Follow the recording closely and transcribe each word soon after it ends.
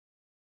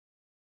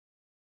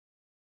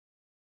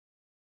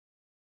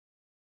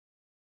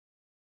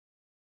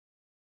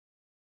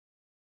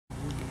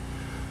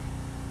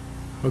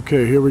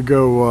Okay, here we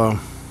go.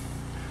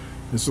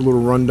 This is a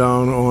little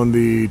rundown on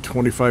the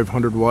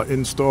 2500 watt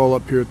install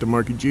up here at the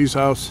Marky G's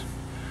house.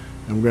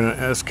 I'm going to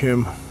ask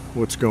him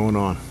what's going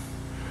on.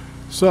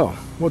 So,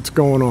 what's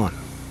going on?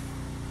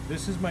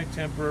 This is my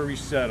temporary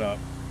setup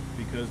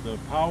because the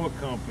power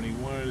company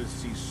wanted to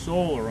see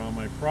solar on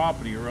my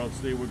property, or else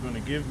they were going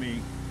to give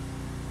me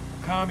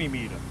a commie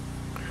meter.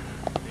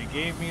 They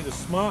gave me the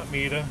smart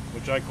meter,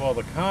 which I call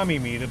the commie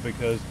meter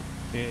because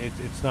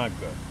it's not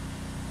good.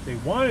 They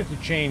wanted to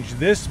change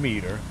this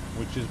meter,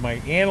 which is my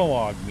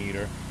analog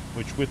meter,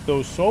 which with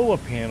those solar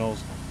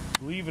panels,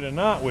 believe it or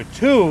not, with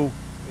two,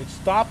 it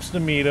stops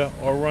the meter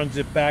or runs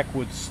it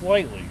backwards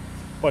slightly.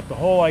 But the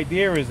whole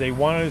idea is they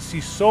wanted to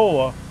see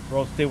solar, or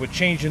else they were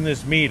changing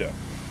this meter.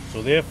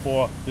 So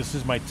therefore, this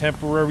is my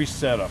temporary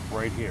setup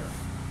right here.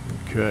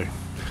 Okay.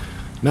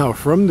 Now,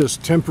 from this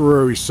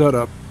temporary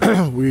setup,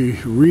 we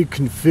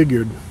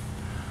reconfigured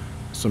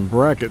some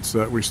brackets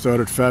that we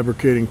started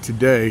fabricating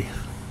today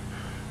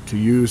to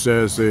use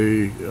as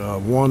a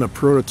one, a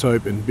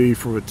prototype, and B,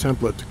 for a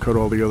template to cut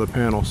all the other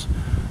panels.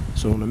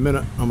 So in a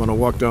minute, I'm going to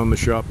walk down the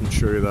shop and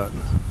show you that,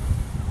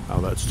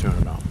 how that's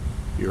turning out.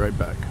 Be right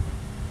back.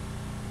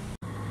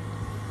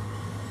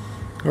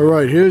 All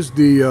right, here's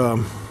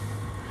the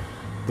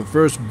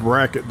first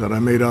bracket that I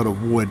made out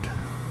of wood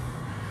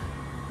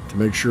to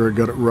make sure I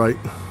got it right.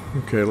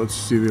 Okay, let's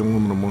see the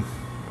aluminum one.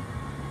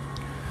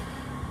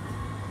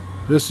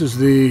 This is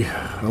the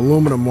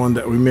aluminum one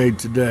that we made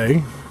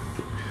today.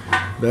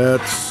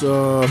 That's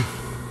 2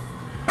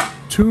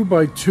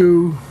 by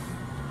 2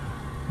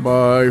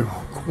 by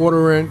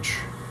 1/4 inch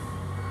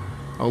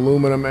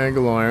aluminum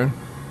angle iron,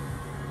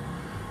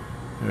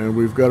 and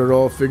we've got it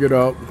all figured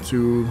out.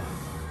 To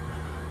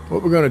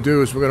what we're going to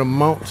do is we're going to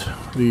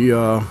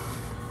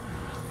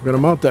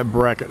mount that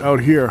bracket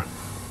out here,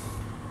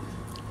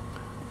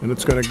 and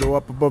it's going to go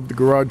up above the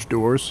garage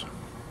doors,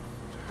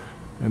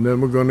 and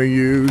then we're going to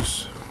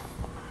use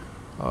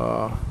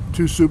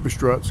 2 super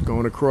struts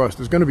going across.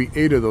 There's going to be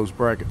 8 of those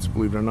brackets,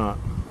 believe it or not,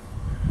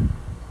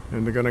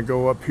 and they're going to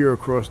go up here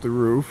across the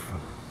roof.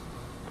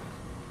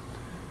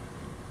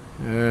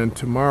 And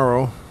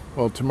tomorrow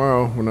we're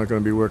not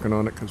going to be working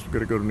on it because we're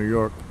going to go to New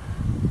York,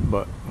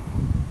 but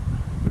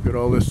look at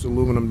all this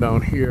aluminum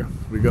down here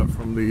we got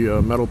from the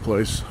metal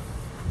place.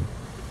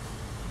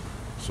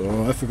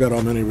 So I forgot how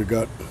many we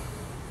got.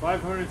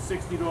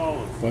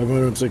 $560.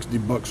 560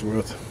 bucks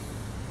worth.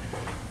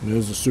 And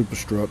there's the super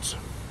struts.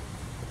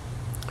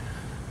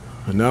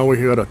 And now we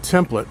got a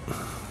template,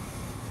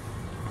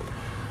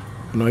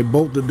 and I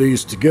bolted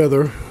these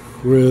together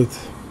with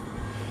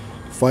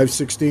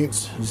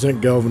 5/16 zinc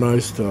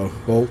galvanized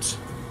bolts.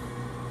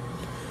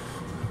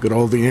 Got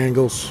all the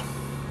angles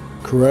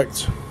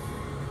correct.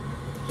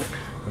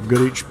 I've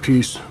got each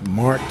piece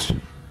marked.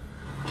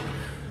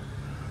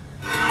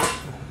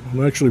 I'm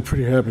actually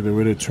pretty happy the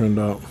way they turned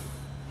out.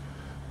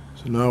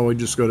 So now I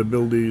just got to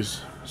build these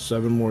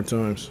 7 more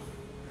times,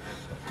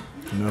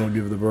 and that'll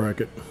give the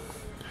bracket.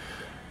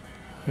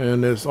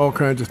 And there's all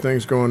kinds of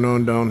things going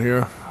on down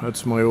here.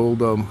 That's my old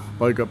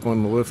bike up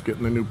on the lift,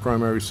 getting the new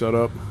primary set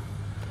up.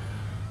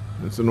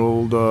 It's an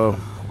old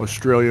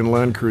Australian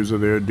Land Cruiser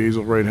there,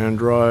 diesel right-hand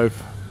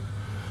drive.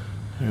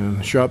 And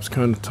the shop's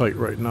kind of tight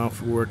right now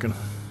for working.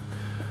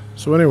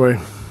 So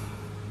anyway,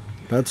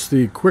 that's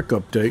the quick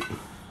update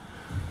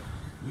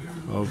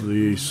of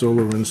the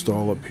solar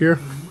install up here.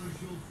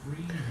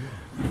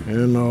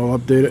 And I'll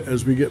update it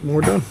as we get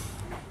more done.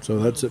 So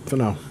that's it for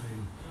now.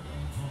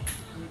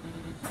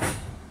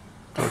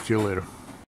 Talk to you later.